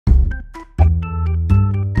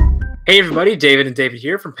Hey everybody, David and David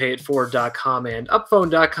here from Payette4.com and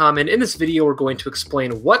Upphone.com, and in this video we're going to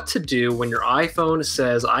explain what to do when your iPhone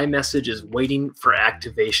says iMessage is waiting for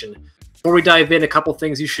activation. Before we dive in, a couple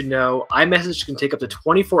things you should know. iMessage can take up to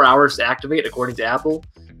 24 hours to activate according to Apple.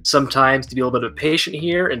 Sometimes to be a little bit patient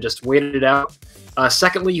here and just wait it out.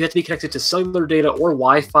 Secondly, you have to be connected to cellular data or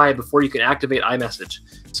Wi-Fi before you can activate iMessage.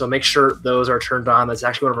 So make sure those are turned on. That's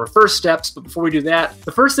actually one of our first steps. But before we do that,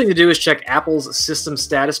 the first thing to do is check Apple's system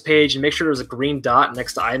status page and make sure there's a green dot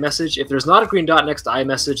next to iMessage. If there's not a green dot next to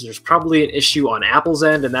iMessage, there's probably an issue on Apple's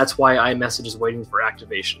end, and that's why iMessage is waiting for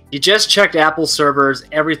activation. You just checked Apple's servers.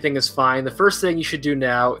 Everything is fine. The first thing you should do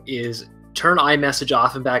now is turn iMessage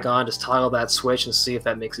off and back on. Just toggle that switch and see if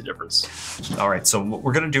that makes a difference. All right, so what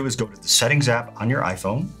we're going to do is go to the Settings app on your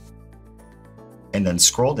iPhone and then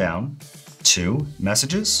scroll down to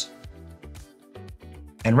Messages.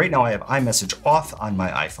 And right now I have iMessage off on my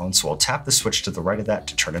iPhone, so I'll tap the switch to the right of that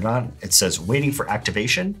to turn it on. It says waiting for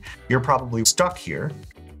activation. You're probably stuck here.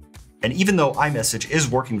 And even though iMessage is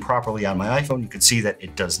working properly on my iPhone, you can see that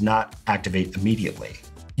it does not activate immediately.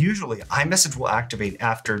 Usually, iMessage will activate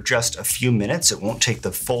after just a few minutes. It won't take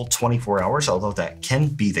the full 24 hours, although that can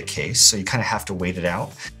be the case, so you kind of have to wait it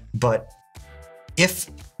out. But if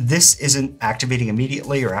this isn't activating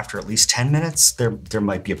immediately or after at least 10 minutes, there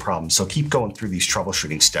might be a problem. So keep going through these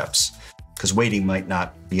troubleshooting steps, because waiting might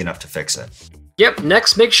not be enough to fix it. Yep,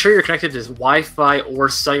 next, make sure you're connected to Wi-Fi or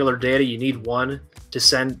cellular data. You need one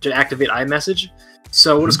to activate iMessage.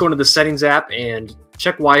 So we'll just go into the Settings app and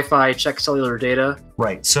check Wi-Fi, check cellular data.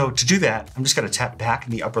 Right, so to do that, I'm just gonna tap back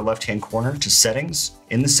in the upper left-hand corner to Settings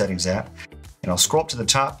in the Settings app, and I'll scroll up to the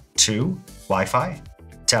top to Wi-Fi,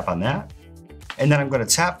 tap on that, and then I'm gonna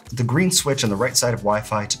tap the green switch on the right side of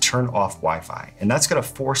Wi-Fi to turn off Wi-Fi, and that's gonna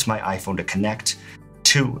force my iPhone to connect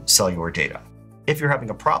to cellular data. If you're having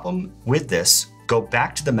a problem with this, go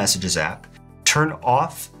back to the Messages app, turn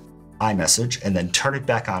off iMessage, and then turn it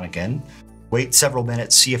back on again. Wait several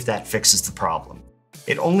minutes, see if that fixes the problem.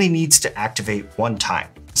 It only needs to activate one time.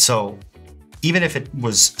 So even if it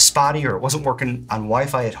was spotty or it wasn't working on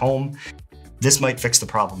Wi-Fi at home, this might fix the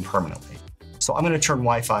problem permanently. So I'm gonna turn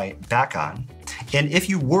Wi-Fi back on. And if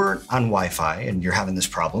you weren't on Wi-Fi and you're having this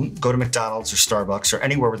problem, go to McDonald's or Starbucks or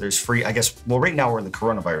anywhere where there's free, well, right now we're in the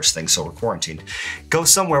coronavirus thing, so we're quarantined. Go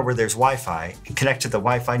somewhere where there's Wi-Fi and connect to the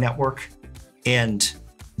Wi-Fi network and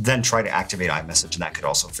then try to activate iMessage, and that could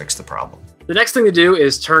also fix the problem. The next thing to do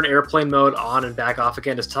is turn airplane mode on and back off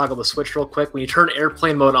again. Just toggle the switch real quick. When you turn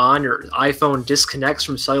airplane mode on, your iPhone disconnects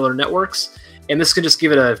from cellular networks, and this can just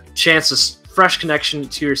give it a chance to fresh connection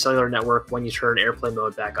to your cellular network when you turn airplane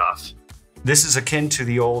mode back off. This is akin to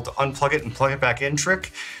the old unplug it and plug it back in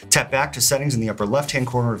trick. Tap back to Settings in the upper left-hand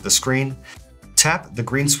corner of the screen. Tap the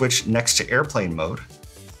green switch next to airplane mode.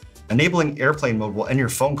 Enabling airplane mode will end your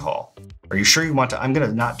phone call. Are you sure you want to? I'm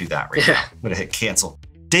gonna not do that right now. I'm gonna hit cancel.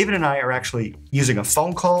 David and I are actually using a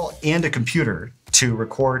phone call and a computer to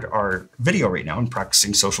record our video right now and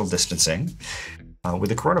practicing social distancing with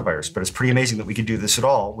the coronavirus, but it's pretty amazing that we can do this at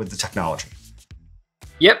all with the technology.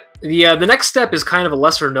 Yep, the next step is kind of a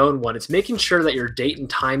lesser known one. It's making sure that your date and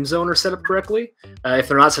time zone are set up correctly. If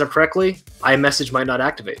they're not set up correctly, iMessage might not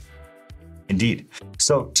activate. Indeed.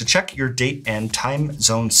 So to check your date and time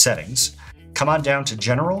zone settings, come on down to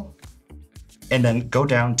General, and then go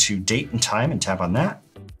down to Date and Time and tap on that.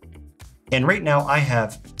 And right now I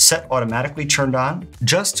have Set Automatically turned on.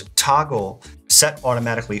 Just toggle Set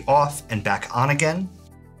Automatically off and back on again,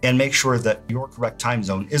 and make sure that your correct time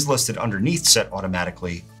zone is listed underneath Set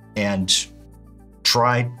Automatically, and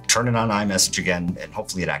try turning on iMessage again, and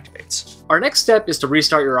hopefully it activates. Our next step is to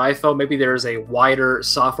restart your iPhone. Maybe there's a wider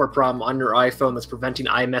software problem on your iPhone that's preventing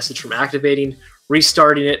iMessage from activating.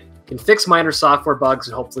 Restarting it can fix minor software bugs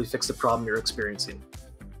and hopefully fix the problem you're experiencing.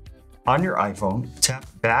 On your iPhone, tap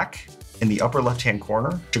back in the upper left-hand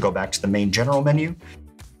corner to go back to the main general menu,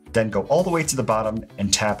 then go all the way to the bottom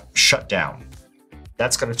and tap Shut Down.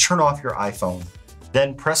 That's going to turn off your iPhone.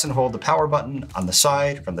 Then press and hold the power button on the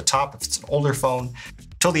side from the top if it's an older phone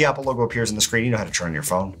till the Apple logo appears on the screen. You know how to turn your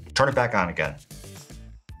phone. Turn it back on again.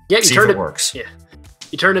 Yeah, you see turned if it works. Yeah,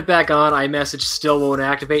 you turned it back on. iMessage still won't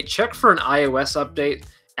activate. Check for an iOS update.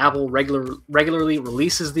 Apple regularly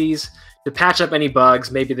releases these to patch up any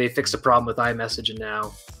bugs. Maybe they fixed a problem with iMessage and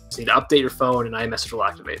now you just need to update your phone and iMessage will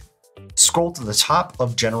activate. Scroll to the top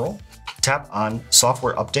of General, tap on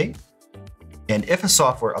Software Update, and if a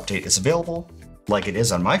software update is available, like it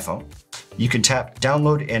is on my phone, you can tap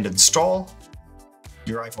Download and Install.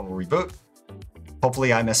 Your iPhone will reboot. Hopefully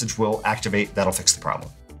iMessage will activate. That'll fix the problem.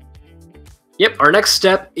 Yep, our next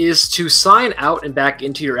step is to sign out and back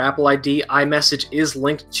into your Apple ID. iMessage is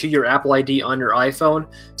linked to your Apple ID on your iPhone,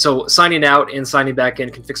 so signing out and signing back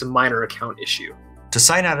in can fix a minor account issue. To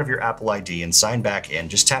sign out of your Apple ID and sign back in,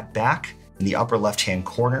 just tap back in the upper left-hand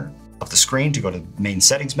corner of the screen to go to the main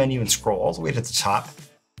settings menu and scroll all the way to the top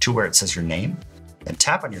to where it says your name, then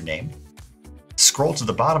tap on your name, scroll to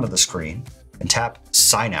the bottom of the screen, and tap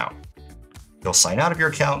Sign Out. You'll sign out of your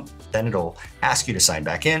account, then it'll ask you to sign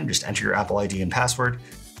back in, just enter your Apple ID and password,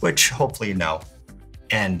 which hopefully you know,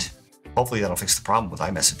 and hopefully that'll fix the problem with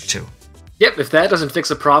iMessage too. Yep, if that doesn't fix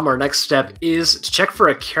the problem, our next step is to check for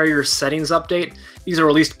a carrier settings update. These are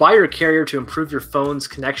released by your carrier to improve your phone's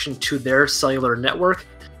connection to their cellular network.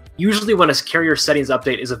 Usually when a carrier settings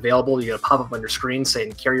update is available, you get a pop-up on your screen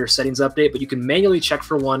saying carrier settings update, but you can manually check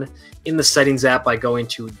for one in the settings app by going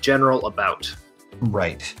to General About.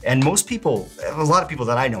 Right. And most people, a lot of people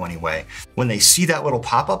that I know anyway, when they see that little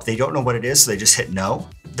pop-up, they don't know what it is, so they just hit no.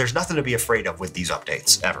 There's nothing to be afraid of with these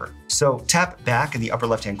updates, ever. So tap back in the upper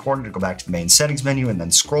left-hand corner to go back to the main settings menu and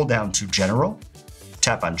then scroll down to General.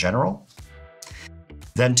 Tap on General.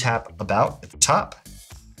 Then tap About at the top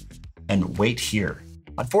and wait here.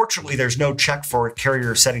 Unfortunately, there's no check for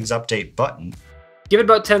carrier settings update button. Give it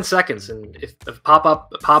about 10 seconds, and if a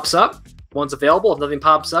pop-up pops up, one's available. If nothing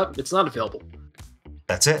pops up, it's not available.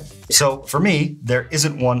 That's it. So for me, there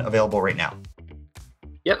isn't one available right now.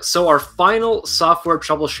 Yep, so our final software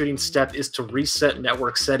troubleshooting step is to reset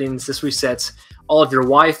network settings. This resets all of your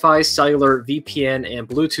Wi-Fi, cellular, VPN, and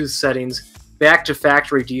Bluetooth settings back to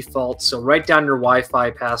factory default. So write down your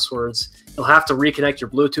Wi-Fi passwords. You'll have to reconnect your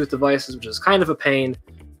Bluetooth devices, which is kind of a pain,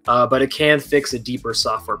 but it can fix a deeper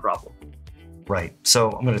software problem. Right,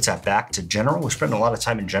 so I'm going to tap back to General. We're spending a lot of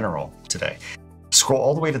time in General today. Scroll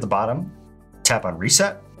all the way to the bottom, tap on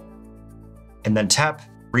Reset, and then tap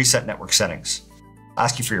Reset Network Settings.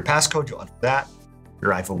 Ask you for your passcode, you'll enter that,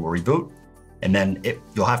 your iPhone will reboot, and then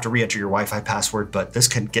you'll have to re-enter your Wi-Fi password, but this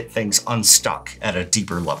can get things unstuck at a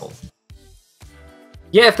deeper level.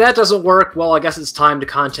 Yeah, if that doesn't work, well, I guess it's time to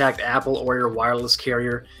contact Apple or your wireless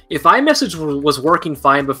carrier. If iMessage was working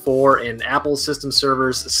fine before and Apple's system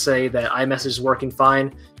servers say that iMessage is working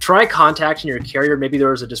fine, try contacting your carrier. Maybe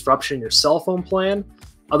there was a disruption in your cell phone plan.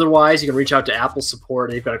 Otherwise, you can reach out to Apple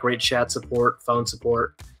support. They've got a great chat support, phone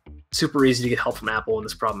support. Super easy to get help from Apple when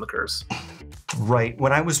this problem occurs. Right.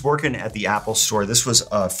 When I was working at the Apple store, this was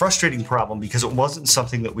a frustrating problem because it wasn't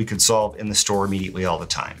something that we could solve in the store immediately all the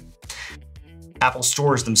time. Apple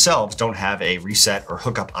stores themselves don't have a reset or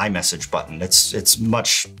hook up iMessage button. It's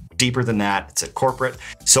much deeper than that. It's at corporate.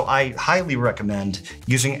 So I highly recommend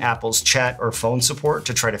using Apple's chat or phone support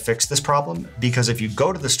to try to fix this problem, because if you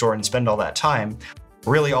go to the store and spend all that time,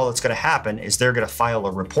 really all that's going to happen is they're going to file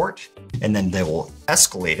a report and then they will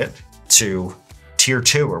escalate it to tier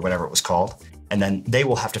 2 or whatever it was called. And then they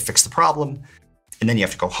will have to fix the problem. And then you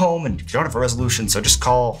have to go home and you don't have a resolution. So just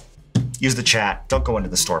call, use the chat. Don't go into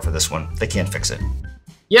the store for this one. They can't fix it.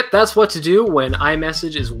 Yep, that's what to do when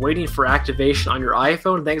iMessage is waiting for activation on your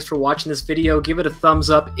iPhone. Thanks for watching this video. Give it a thumbs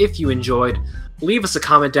up if you enjoyed. Leave us a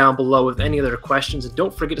comment down below with any other questions. And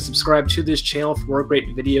don't forget to subscribe to this channel for more great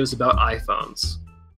videos about iPhones.